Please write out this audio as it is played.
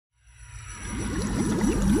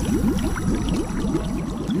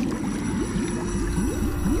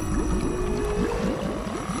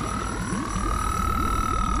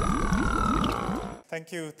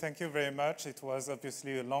Thank you very much. It was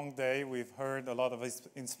obviously a long day. We've heard a lot of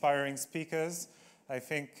inspiring speakers. I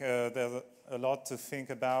think there's a lot to think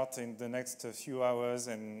about in the next few hours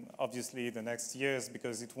and obviously the next years,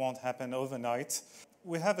 because it won't happen overnight.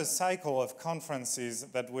 We have a cycle of conferences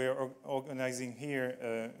that we're organizing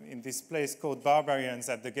here in this place called Barbarians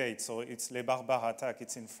at the Gate. So it's Les Barbares Attaques,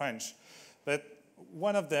 it's in French. But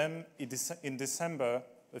one of them in December,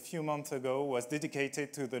 a few months ago, was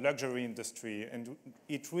dedicated to the luxury industry, and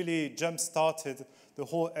it really jump-started the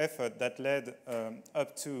whole effort that led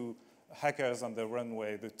up to Hackers on the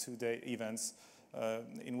Runway, the two-day events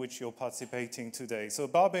in which you're participating today. So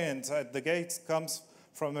Barbarians at the Gate comes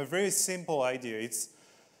from a very simple idea.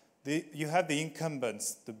 You have the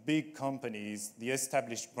incumbents, the big companies, the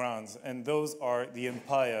established brands, and those are the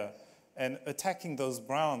empire. And attacking those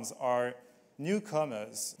brands are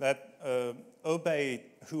newcomers that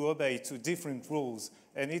who obey to different rules.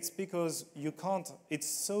 And it's because it's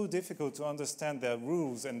so difficult to understand their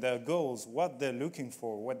rules and their goals, what they're looking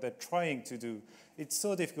for, what they're trying to do. It's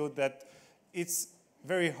so difficult that it's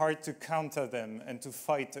very hard to counter them and to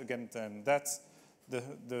fight against them. That's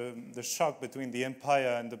the shock between the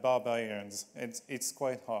empire and the barbarians. It's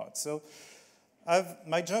quite hard. So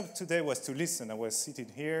my job today was to listen. I was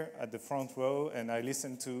seated here at the front row, and I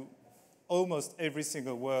listened to almost every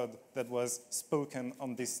single word that was spoken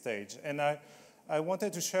on this stage. And I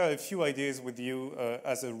wanted to share a few ideas with you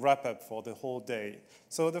as a wrap-up for the whole day.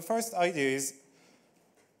 So the first idea is,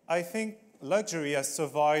 I think luxury has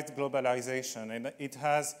survived globalization, and it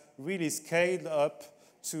has really scaled up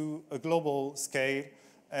to a global scale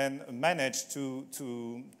and managed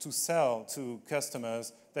to sell to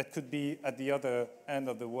customers that could be at the other end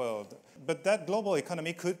of the world. But that global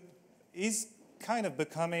economy is kind of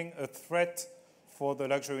becoming a threat for the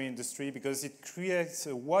luxury industry, because it creates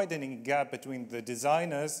a widening gap between the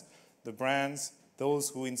designers, the brands, those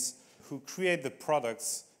who create the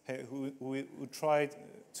products, who try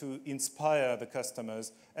to inspire the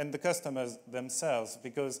customers, and the customers themselves,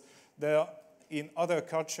 because they're in other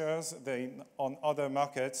cultures, they're on other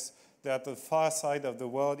markets, they're at the far side of the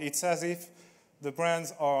world. It's as if the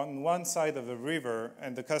brands are on one side of the river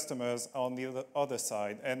and the customers are on the other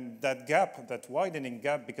side. And that gap, that widening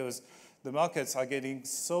gap, because the markets are getting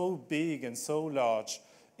so big and so large,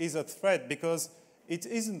 is a threat, because it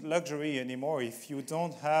isn't luxury anymore if you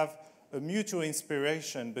don't have a mutual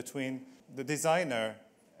inspiration between the designer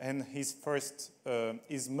and his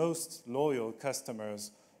most loyal customers,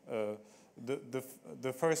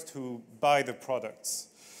 the first who buy the products.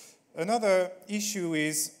 Another issue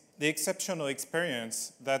is the exceptional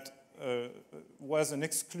experience that was an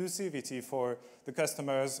exclusivity for the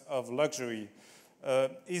customers of luxury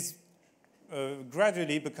is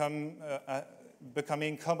gradually becoming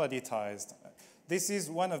commoditized. This is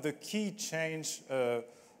one of the key change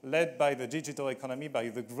led by the digital economy, by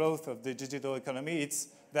the growth of the digital economy. It's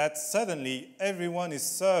that suddenly everyone is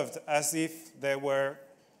served as if they were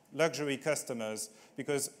luxury customers,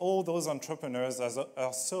 because all those entrepreneurs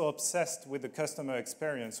are so obsessed with the customer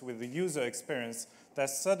experience, with the user experience, that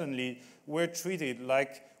suddenly we're treated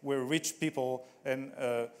like we're rich people and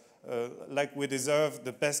like we deserve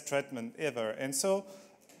the best treatment ever. And so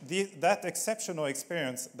that exceptional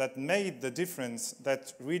experience that made the difference,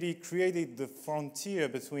 that really created the frontier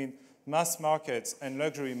between mass markets and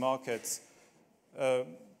luxury markets,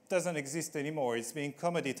 doesn't exist anymore. It's being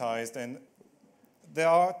commoditized. And there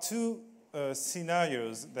are two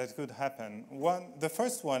scenarios that could happen. The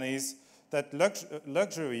first one is that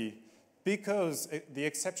luxury, because the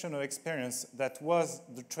exceptional experience that was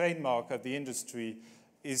the trademark of the industry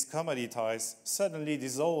is commoditized, suddenly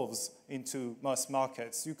dissolves into mass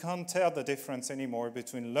markets. You can't tell the difference anymore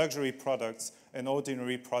between luxury products and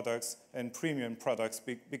ordinary products and premium products,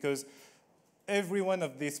 because every one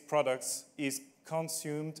of these products is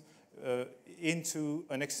consumed into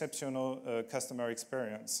an exceptional customer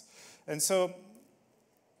experience. And so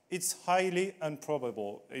it's highly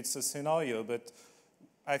improbable. It's a scenario, but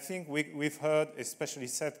I think we've heard, especially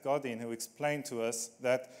Seth Godin, who explained to us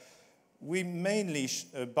that we mainly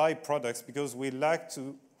buy products because we like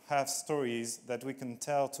to have stories that we can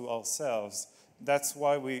tell to ourselves. That's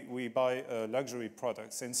why we buy luxury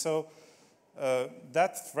products. And so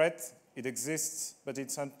that threat, it exists, but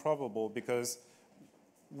it's improbable, because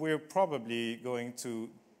we're probably going to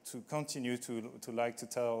continue to like to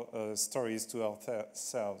tell stories to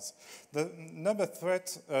ourselves. The number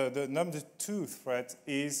two threat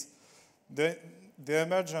is the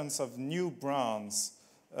emergence of new brands.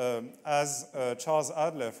 As Charles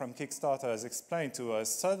Adler from Kickstarter has explained to us,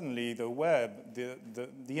 suddenly the web,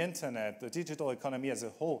 the internet, the digital economy as a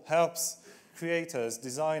whole helps creators,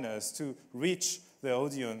 designers to reach their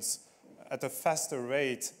audience at a faster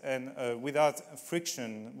rate and without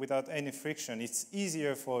friction, without any friction. It's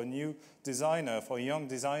easier for a new designer, for a young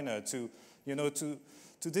designer to, you know, to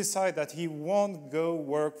decide that he won't go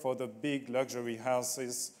work for the big luxury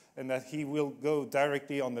houses and that he will go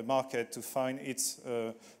directly on the market to find its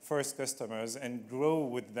first customers and grow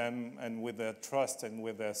with them and with their trust and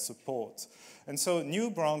with their support. And so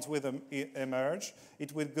new brands will emerge.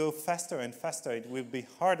 It will go faster and faster. It will be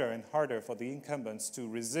harder and harder for the incumbents to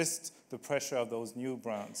resist the pressure of those new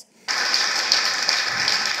brands.